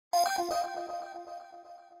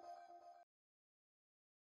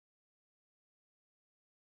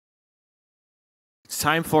It's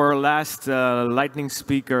time for our last lightning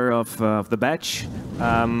speaker of the batch.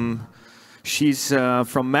 She's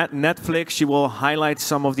from Netflix. She will highlight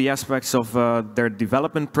some of the aspects of their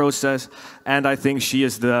development process, and I think she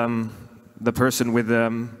is the person with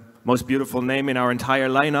the most beautiful name in our entire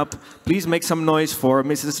lineup. Please make some noise for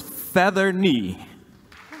Mrs. Featherknee.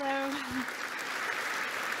 Hello.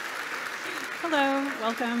 Hello,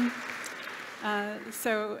 welcome.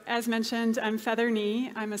 So as mentioned, I'm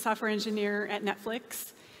Featherknee. I'm a software engineer at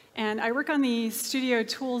Netflix, and I work on the Studio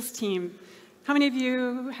Tools team. How many of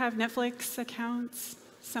you have Netflix accounts?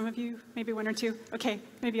 Some of you, maybe one or two. OK,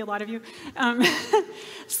 maybe a lot of you.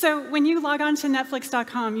 So when you log on to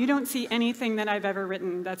Netflix.com, you don't see anything that I've ever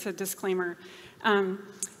written. That's a disclaimer.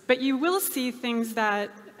 But you will see things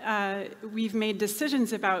that we've made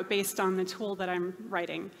decisions about based on the tool that I'm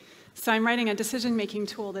writing. So I'm writing a decision-making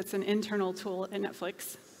tool that's an internal tool at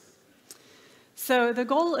Netflix. So the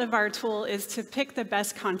goal of our tool is to pick the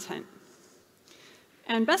best content.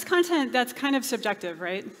 And best content, that's kind of subjective,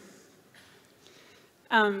 right?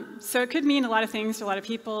 So it could mean a lot of things to a lot of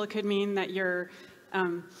people. It could mean that you're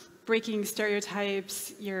breaking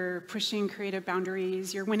stereotypes, you're pushing creative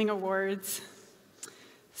boundaries, you're winning awards.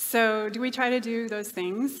 So do we try to do those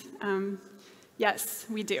things? Yes,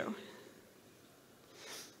 we do.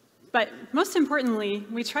 But most importantly,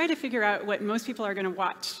 we try to figure out what most people are going to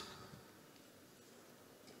watch.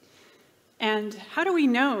 And how do we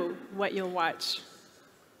know what you'll watch?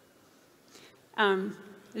 In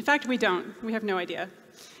fact, we don't. We have no idea.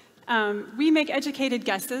 We make educated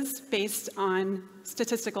guesses based on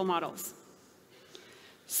statistical models.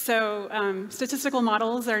 So statistical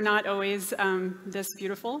models are not always this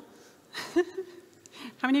beautiful.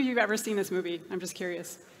 How many of you have ever seen this movie? I'm just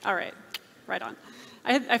curious. All right, right on.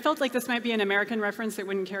 I felt like this might be an American reference that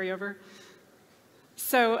wouldn't carry over.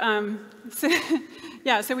 So,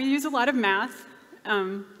 yeah, so we use a lot of math,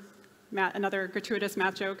 another gratuitous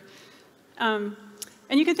math joke. And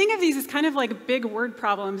you can think of these as kind of like big word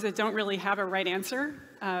problems that don't really have a right answer,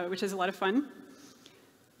 which is a lot of fun.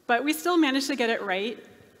 But we still manage to get it right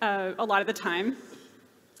a lot of the time.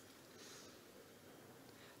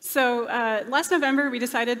 So last November, we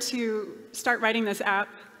decided to start writing this app.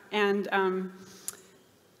 And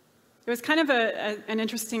it was kind of an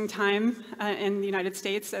interesting time in the United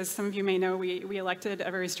States. As some of you may know, we elected a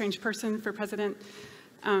very strange person for president.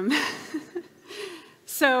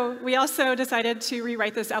 So we also decided to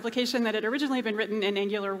rewrite this application that had originally been written in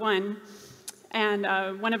Angular 1.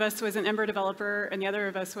 And one of us was an Ember developer, and the other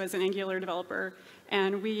of us was an Angular developer.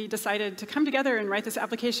 And we decided to come together and write this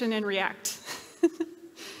application in React.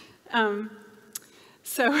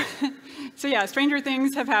 So yeah, stranger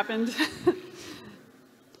things have happened.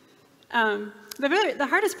 The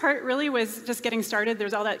hardest part really was just getting started.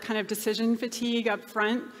 There's all that kind of decision fatigue up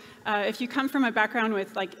front. If you come from a background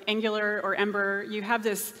with like Angular or Ember, you have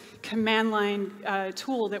this command line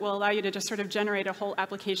tool that will allow you to just sort of generate a whole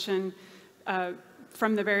application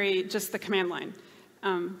from just the command line.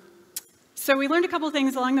 So we learned a couple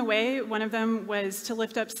things along the way. One of them was to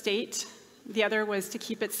lift up state. The other was to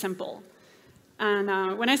keep it simple.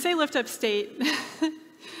 And when I say lift up state,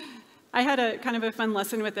 I had a kind of a fun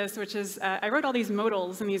lesson with this, which is I wrote all these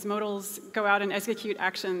modals, and these modals go out and execute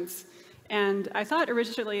actions. And I thought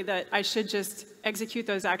originally that I should just execute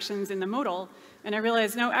those actions in the modal. And I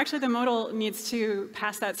realized, no, actually the modal needs to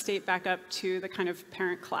pass that state back up to the kind of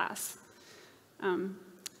parent class. I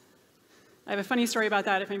have a funny story about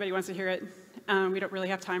that if anybody wants to hear it. We don't really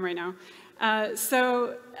have time right now.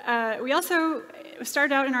 We also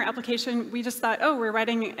started out in our application, we just thought, oh, we're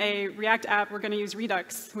writing a React app, we're going to use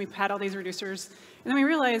Redux. We had all these reducers. And then we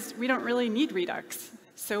realized we don't really need Redux.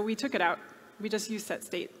 So we took it out. We just used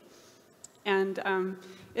setState. And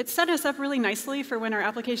it set us up really nicely for when our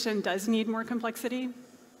application does need more complexity.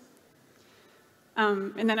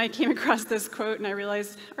 And then I came across this quote, and I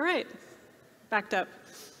realized, all right, backed up.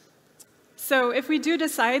 So if we do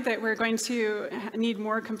decide that we're going to need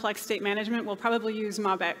more complex state management, we'll probably use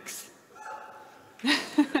MobX.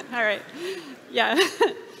 All right, yeah.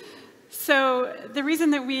 So the reason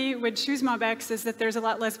that we would choose MobX is that there's a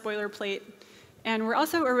lot less boilerplate. And we're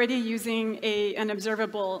also already using an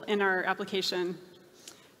observable in our application.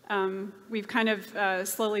 We've kind of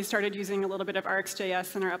slowly started using a little bit of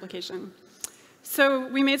RxJS in our application. So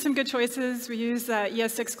we made some good choices. We use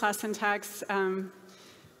ES6 class syntax.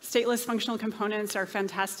 Stateless functional components are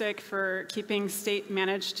fantastic for keeping state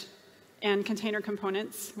managed and container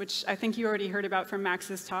components, which I think you already heard about from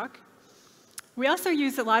Max's talk. We also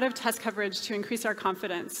use a lot of test coverage to increase our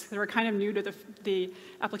confidence. We're kind of new to the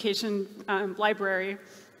application library.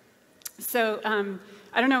 So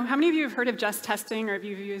I don't know, how many of you have heard of Jest testing, or have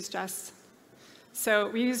you used Jest? So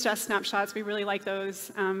we use Jest snapshots. We really like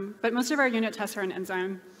those. But most of our unit tests are in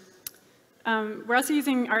Enzyme. We're also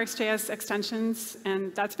using RxJS extensions,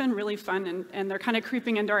 and that's been really fun, and they're kind of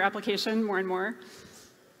creeping into our application more and more.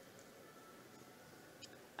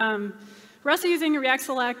 We're also using React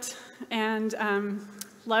Select, and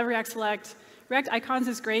love React Select. React Icons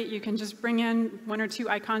is great. You can just bring in 1 or 2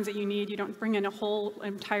 icons that you need. You don't bring in a whole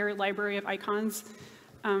entire library of icons.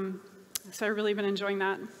 So I've really been enjoying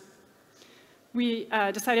that. We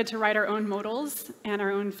decided to write our own modals and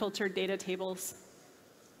our own filtered data tables.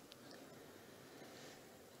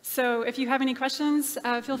 So if you have any questions,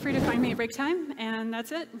 feel free to find me at break time, and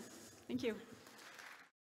that's it. Thank you.